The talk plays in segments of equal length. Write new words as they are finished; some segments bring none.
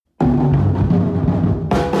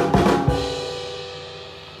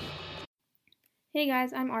Hey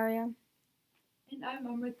guys, I'm Arya, And I'm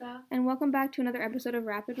Amrita. and welcome back to another episode of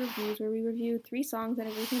Rapid Reviews where we review 3 songs that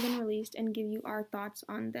have recently been released and give you our thoughts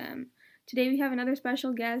on them. Today we have another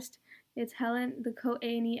special guest. It's Helen, the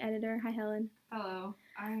co-A&E editor. Hi, Helen. Hello,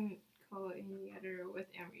 I'm co-A&E editor with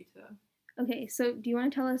Amrita. Okay, so do you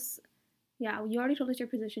want to tell us, you already told us your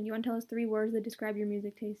position. Do you want to tell us 3 words that describe your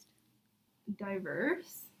music taste?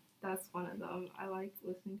 Diverse. That's one of them. I like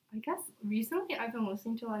listening. I guess recently I've been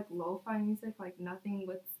listening to like lo-fi music, like nothing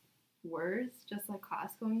with words, just like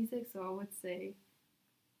classical music. So I would say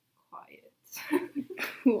quiet.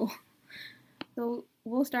 Cool. So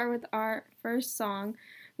we'll start with our first song,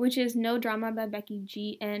 which is No Drama by Becky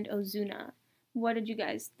G and Ozuna. What did you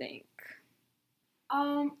guys think?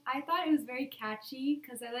 I thought it was very catchy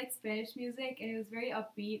because I like Spanish music and it was very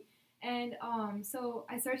upbeat. And so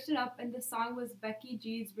I searched it up, and the song was Becky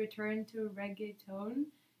G's return to reggaeton,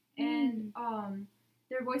 and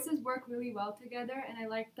their voices work really well together. And I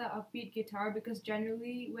like the upbeat guitar because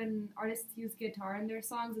generally when artists use guitar in their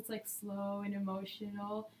songs, it's like slow and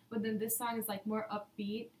emotional, but then this song is like more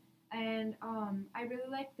upbeat. And I really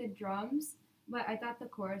like the drums, but I thought the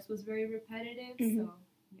chorus was very repetitive. So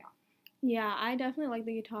yeah. Yeah, I definitely like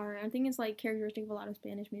the guitar. I think it's like characteristic of a lot of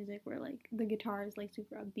Spanish music where like the guitar is like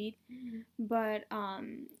super upbeat. But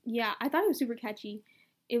yeah, I thought it was super catchy.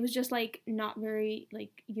 It was just like not very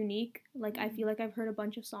like unique. Like I feel like I've heard a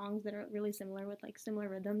bunch of songs that are really similar with like similar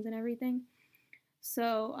rhythms and everything.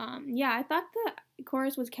 So yeah, I thought the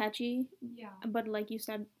chorus was catchy, Yeah. but like you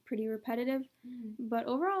said, pretty repetitive. Mm-hmm. But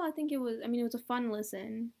overall, I think it was. I mean, it was a fun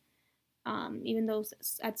listen. Even though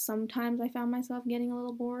at some times I found myself getting a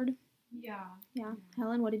little bored. Yeah. Yeah.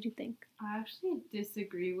 Helen, what did you think? I actually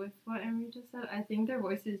disagree with what Amrita said. I think their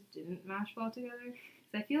voices didn't match well together.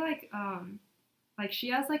 Cause I feel like she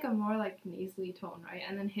has like a more like nasally tone, right?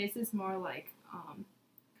 And then his is more like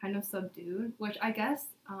kind of subdued, which I guess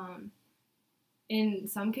in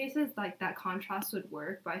some cases like that contrast would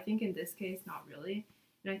work, but I think in this case not really.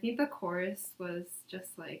 And I think the chorus was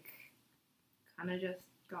just like kind of just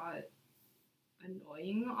got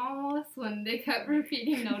annoying almost when they kept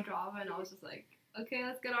repeating no drama, and I was just like, okay,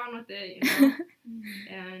 let's get on with it, you know.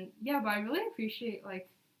 And yeah, but I really appreciate like,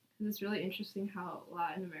 cause it's really interesting how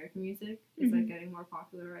Latin American music is like getting more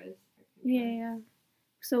popularized. Yeah.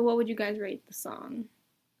 So what would you guys rate the song?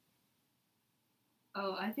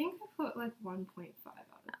 Oh, I think I put like 1.5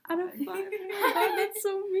 out of 5. Oh my god, that's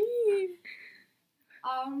so mean.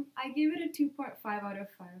 I gave it a 2.5 out of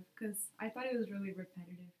 5 because I thought it was really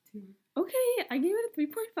repetitive too. Okay, I gave it a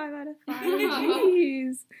 3.5 out of 5.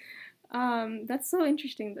 Jeez. That's so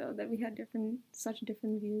interesting though that we had such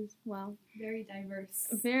different views. Wow. Very diverse.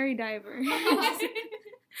 Very diverse.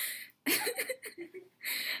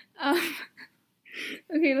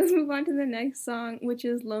 Okay, let's move on to the next song, which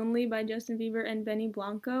is Lonely by Justin Bieber and Benny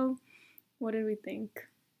Blanco. What did we think?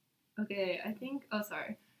 Okay, I think,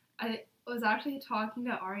 sorry. I was actually talking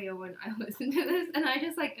to Arya when I listened to this, and I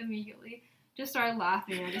just like immediately just started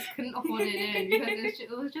laughing. I just couldn't hold it in because it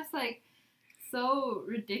was just like so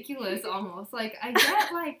ridiculous almost. Like I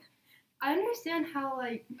get like I understand how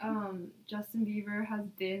like Justin Bieber has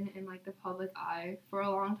been in like the public eye for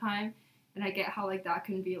a long time, and I get how like that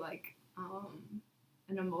can be like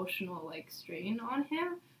an emotional like strain on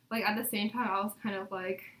him. Like at the same time, I was kind of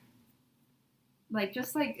like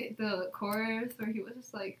just like the chorus where he was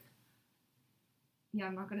just like, yeah,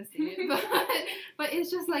 I'm not gonna say it, but it's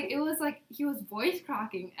just like it was like he was voice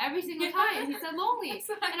cracking every single time he said lonely,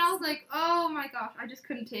 and I was like, oh my gosh, I just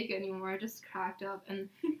couldn't take it anymore. I just cracked up, and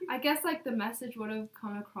I guess like the message would have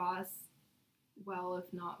come across well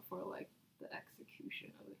if not for like the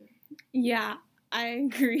execution of it. Yeah, I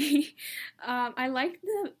agree. I liked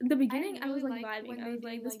the beginning. I was really like vibing. when I they was do,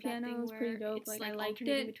 like, this like, that piano thing is pretty where dope. it's, Like like, I liked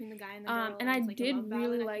alternating it. between the guy and the girl, And I it's, like, a did love ballad.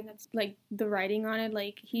 really I like think that's like the writing on it.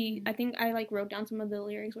 Like I think I like wrote down some of the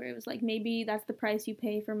lyrics where it was like maybe that's the price you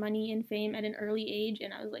pay for money and fame at an early age,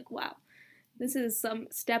 and I was like, wow, this is some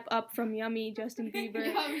step up from Yummy Justin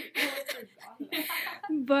Bieber.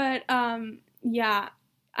 But yeah,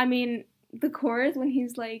 I mean the chorus when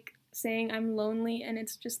he's like saying I'm lonely, and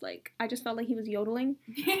it's just like I just felt like he was yodeling.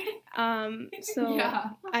 So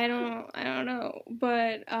Yeah. I don't know,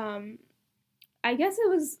 but I guess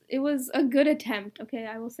it was a good attempt. Okay,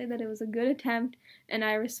 I will say that it was a good attempt, and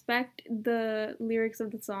I respect the lyrics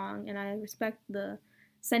of the song, and I respect the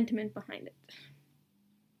sentiment behind it.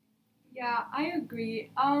 Yeah, I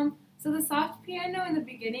agree. So the soft piano in the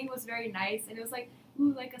beginning was very nice, and it was like,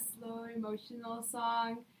 ooh, like a slow, emotional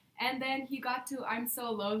song. And then he got to I'm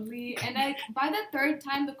So Lonely, and like by the third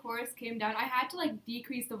time the chorus came down, I had to like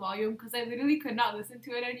decrease the volume because I literally could not listen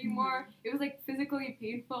to it anymore. It was like physically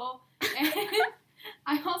painful. And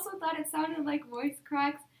I also thought it sounded like voice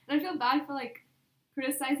cracks, and I feel bad for like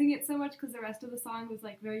criticizing it so much because the rest of the song was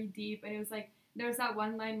like very deep, and it was like there was that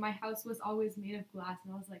one line, "My house was always made of glass,"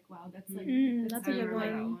 and I was like, wow, that's like That's a I good remember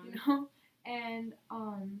that one. one. you know. And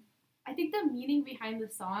I think the meaning behind the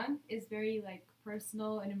song is very like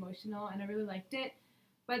personal and emotional, and I really liked it.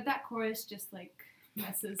 But that chorus just like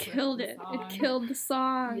messes Killed with the it. song. It killed the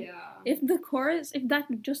song. Yeah. If the chorus, if that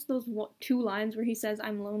just those two lines where he says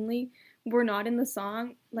 "I'm lonely" were not in the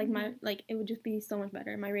song, like it would just be so much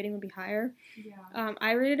better. My rating would be higher. Yeah.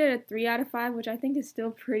 I rated it a 3 out of 5, which I think is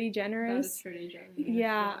still pretty That generous. is pretty generous.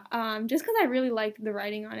 Yeah. Just because I really liked the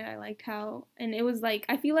writing on it, I liked how, and it was like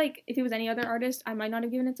I feel like if it was any other artist, I might not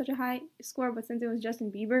have given it such a high score, but since it was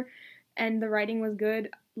Justin Bieber, and the writing was good,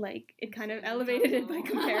 like it kind of elevated it by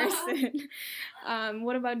comparison.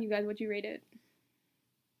 What about you guys? What you rate it?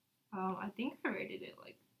 I think I rated it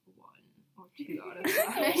like 1 or 2 out of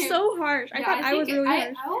 5. So harsh. I thought I was really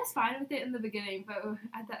harsh. I was fine with it in the beginning, but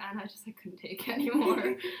at the end I just like couldn't take it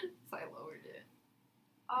anymore, so I lowered it.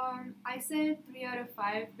 I said 3 out of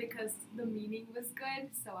 5 because the meaning was good,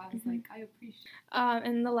 so I was like, I appreciate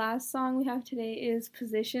And the last song we have today is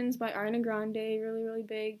Positions by Ariana Grande. Really, really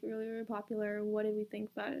big, really, really popular. What did we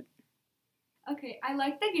think about it? Okay, I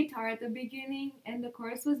liked the guitar at the beginning, and the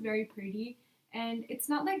chorus was very pretty. And it's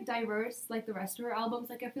not like diverse like the rest of her albums.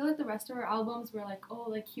 Like I feel like the rest of her albums were like, oh,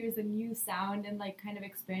 like here's a new sound and like kind of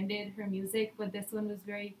expanded her music, but this one was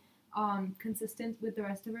very consistent with the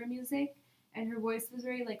rest of her music. And her voice was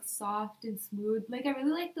very like soft and smooth. Like I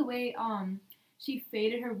really liked the way she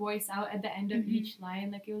faded her voice out at the end of each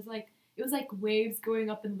line. Like it was like waves going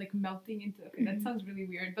up and like melting into, okay, that sounds really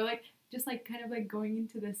weird, but like just like kind of like going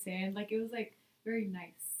into the sand. Like it was like very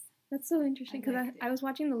nice. That's so interesting because liked it. I was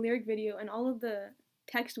watching the lyric video and all of the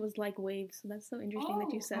text was like waves. So that's so interesting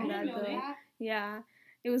that you said I that didn't know though. that. Yeah,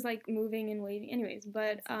 it was like moving and waving. Anyways,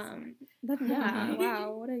 but yeah,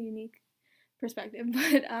 wow, what a unique perspective.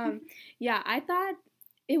 But yeah, I thought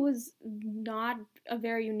it was not a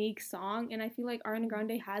very unique song, and I feel like Ariana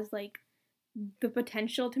Grande has like the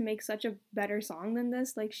potential to make such a better song than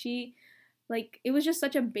this. Like it was just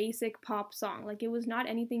such a basic pop song. Like it was not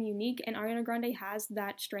anything unique, and Ariana Grande has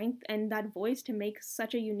that strength and that voice to make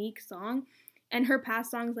such a unique song. And her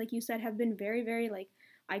past songs, like you said, have been very, very like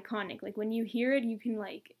iconic. Like when you hear it, you can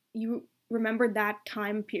like you remember that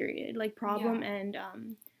time period, like Problem and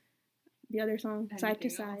the other song, Side to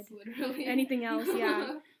Side. Literally. Anything else,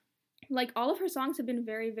 yeah. Like all of her songs have been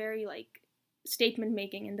very, very like statement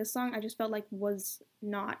making, and this song I just felt like was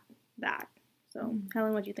not that. So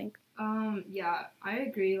Helen, what do you think? Yeah, I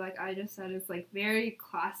agree. Like I just said, it's like very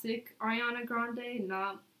classic Ariana Grande.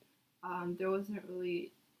 Not, there wasn't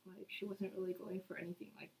really like she wasn't really going for anything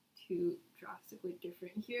like too drastically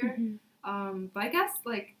different here. But I guess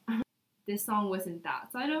like this song wasn't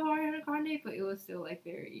that side of Ariana Grande, but it was still like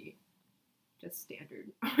very just standard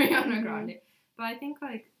Ariana Grande. But I think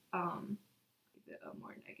like give it a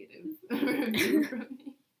more negative review from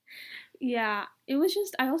me. Yeah, it was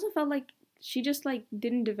just I also felt like she just like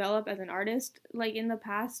didn't develop as an artist. Like in the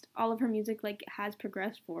past, all of her music like has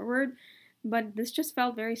progressed forward, but this just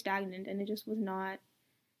felt very stagnant, and it just was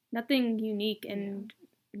nothing unique. And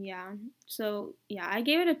yeah, so yeah, I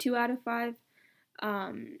gave it a 2 out of 5.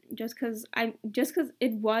 Just cause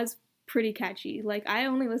it was pretty catchy. Like I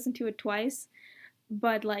only listened to it twice,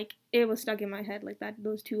 but like it was stuck in my head. Like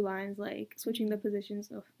those 2 lines, like switching the positions.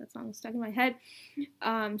 Oh, that song was stuck in my head.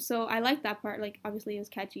 So I liked that part. Like obviously it was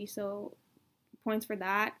catchy, so points for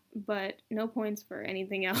that, but no points for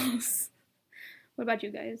anything else. What about you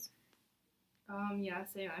guys? Yeah,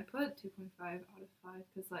 same. I put 2.5 out of 5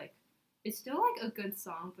 because like it's still like a good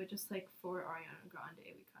song, but just like for Ariana Grande,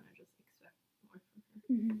 we kind of just expect more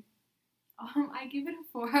from her. I give it a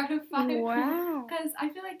 4 out of 5. Wow. Because I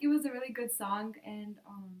feel like it was a really good song, and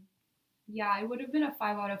yeah, it would have been a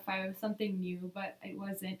 5 out of 5 of something new, but it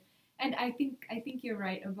wasn't. And I think you're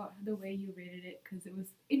right about the way you rated it, because it was,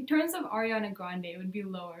 in terms of Ariana Grande, it would be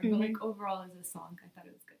lower, but like overall as a song, I thought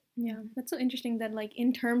it was good. Yeah, that's so interesting that like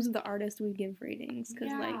in terms of the artist we give ratings, because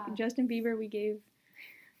like Justin Bieber we gave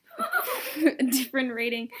a different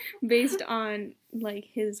rating based on like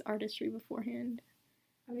his artistry beforehand.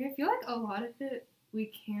 I mean, I feel like a lot of it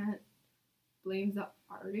we can't blame the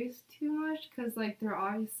artist too much because like they're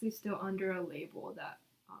obviously still under a label that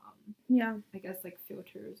I guess like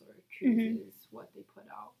filters or chooses what they put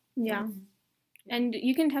out. Yeah. And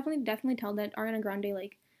you can definitely tell that Ariana Grande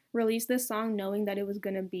like released this song knowing that it was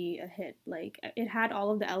gonna be a hit. Like it had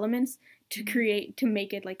all of the elements to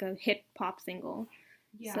make it like a hit pop single.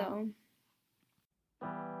 Yeah. So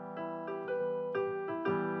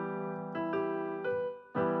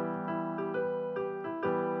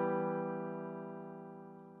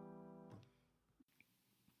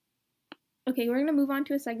Okay, we're gonna move on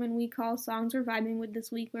to a segment we call Songs We're Vibing With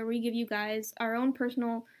this week, where we give you guys our own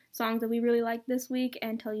personal songs that we really liked this week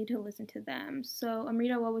and tell you to listen to them. So,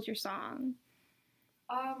 Amrita, what was your song?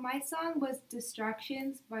 My song was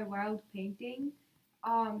Distractions by Wild Painting.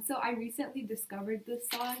 So I recently discovered this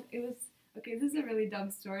song. It was okay, this is a really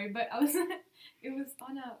dumb story, but it was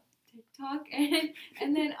on a TikTok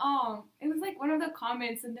and then it was like one of the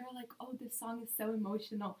comments and they were like, "Oh, this song is so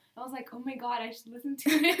emotional." I was like, "Oh my god, I should listen to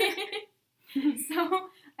it." So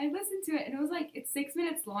I listened to it and it was like it's 6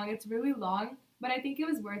 minutes long. It's really long, but I think it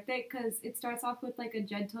was worth it because it starts off with like a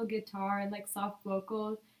gentle guitar and like soft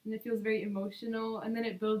vocals, and it feels very emotional, and then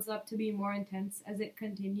it builds up to be more intense as it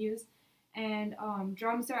continues. And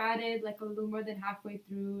drums are added like a little more than halfway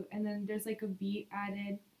through, and then there's like a beat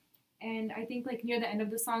added. And I think like near the end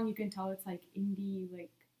of the song, you can tell it's like indie,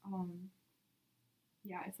 like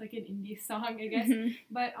yeah, it's like an indie song, I guess. Mm-hmm.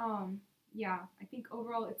 But yeah, I think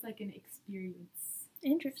overall it's like an experience.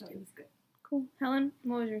 Interesting. So it was good. Cool. Helen,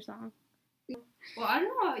 what was your song? Well, I don't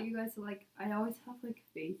know how you guys are like. I always have like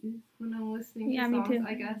phases when I'm listening Yeah, to me songs, too.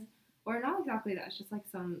 I guess. Or not exactly that. It's just like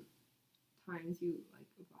some times you like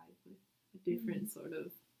vibe with a different sort of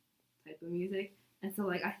type of music. And so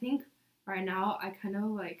like I think right now I kind of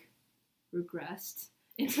like regressed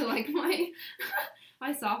into like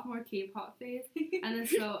my sophomore K-pop phase. And then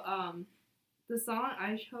so the song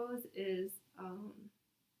I chose is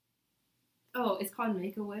it's called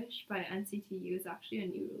Make a Wish by NCT U. It's actually a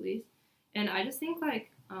new release. And I just think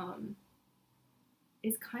like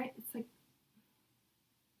it's like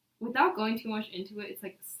without going too much into it, it's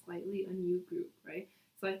like slightly a new group, right?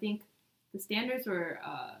 So I think the standards were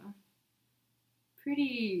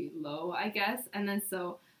pretty low, I guess. And then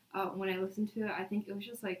so when I listened to it, I think it was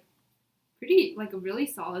just like pretty like a really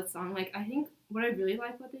solid song. Like I think what I really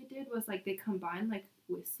liked what they did was like they combined like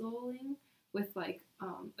whistling with like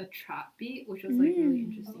a trap beat, which was like really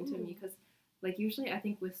interesting to me because like usually I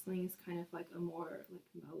think whistling is kind of like a more like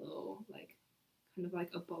mellow, like kind of like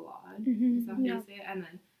a ballad. Is that how you say it? And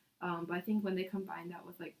then but I think when they combined that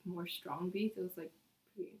with like more strong beats, it was like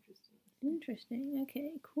pretty interesting. Interesting.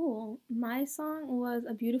 Okay, cool. My song was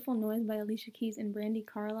A Beautiful Noise by Alicia Keys and Brandi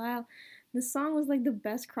Carlile. This song was like the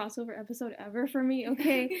best crossover episode ever for me,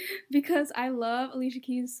 okay? Because I love Alicia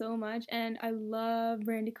Keys so much and I love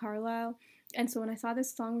Brandi Carlile. And so when I saw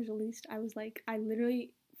this song was released, I was like, I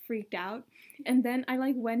literally freaked out. And then I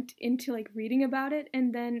like went into like reading about it,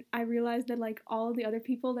 and then I realized that like all of the other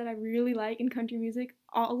people that I really like in country music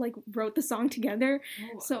all like wrote the song together.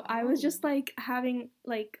 So I was just like having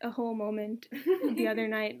like a whole moment the other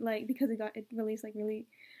night, like because it released like really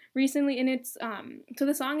recently, and it's so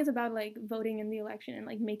the song is about like voting in the election and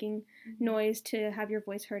like making noise to have your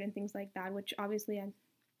voice heard and things like that, which obviously I'm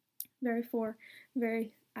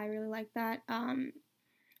I really like that.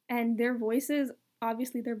 And their voices,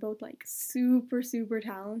 obviously they're both like super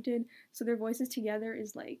talented, so their voices together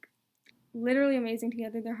is like literally amazing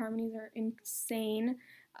together. Their harmonies are insane,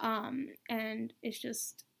 and it's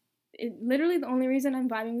just literally the only reason I'm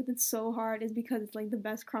vibing with it so hard is because it's like the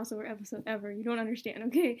best crossover episode ever. You don't understand,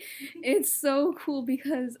 okay? It's so cool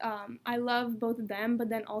because I love both of them, but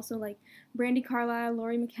then also like Brandi Carlile,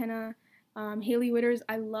 Lori McKenna, Hailey Whitters.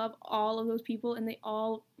 I love all of those people, and they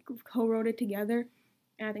all co-wrote it together,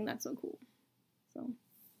 and I think that's so cool. So,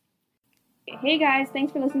 hey guys,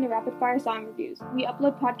 thanks for listening to Rapid Fire Song Reviews. We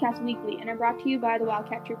upload podcasts weekly and are brought to you by the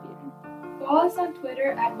Wildcat Tribune. Follow us on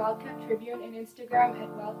Twitter at Wildcat Tribune and Instagram at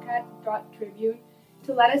wildcat.tribune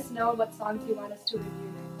to let us know what songs you want us to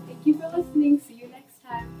review. Thank you for listening. See you next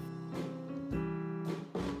time.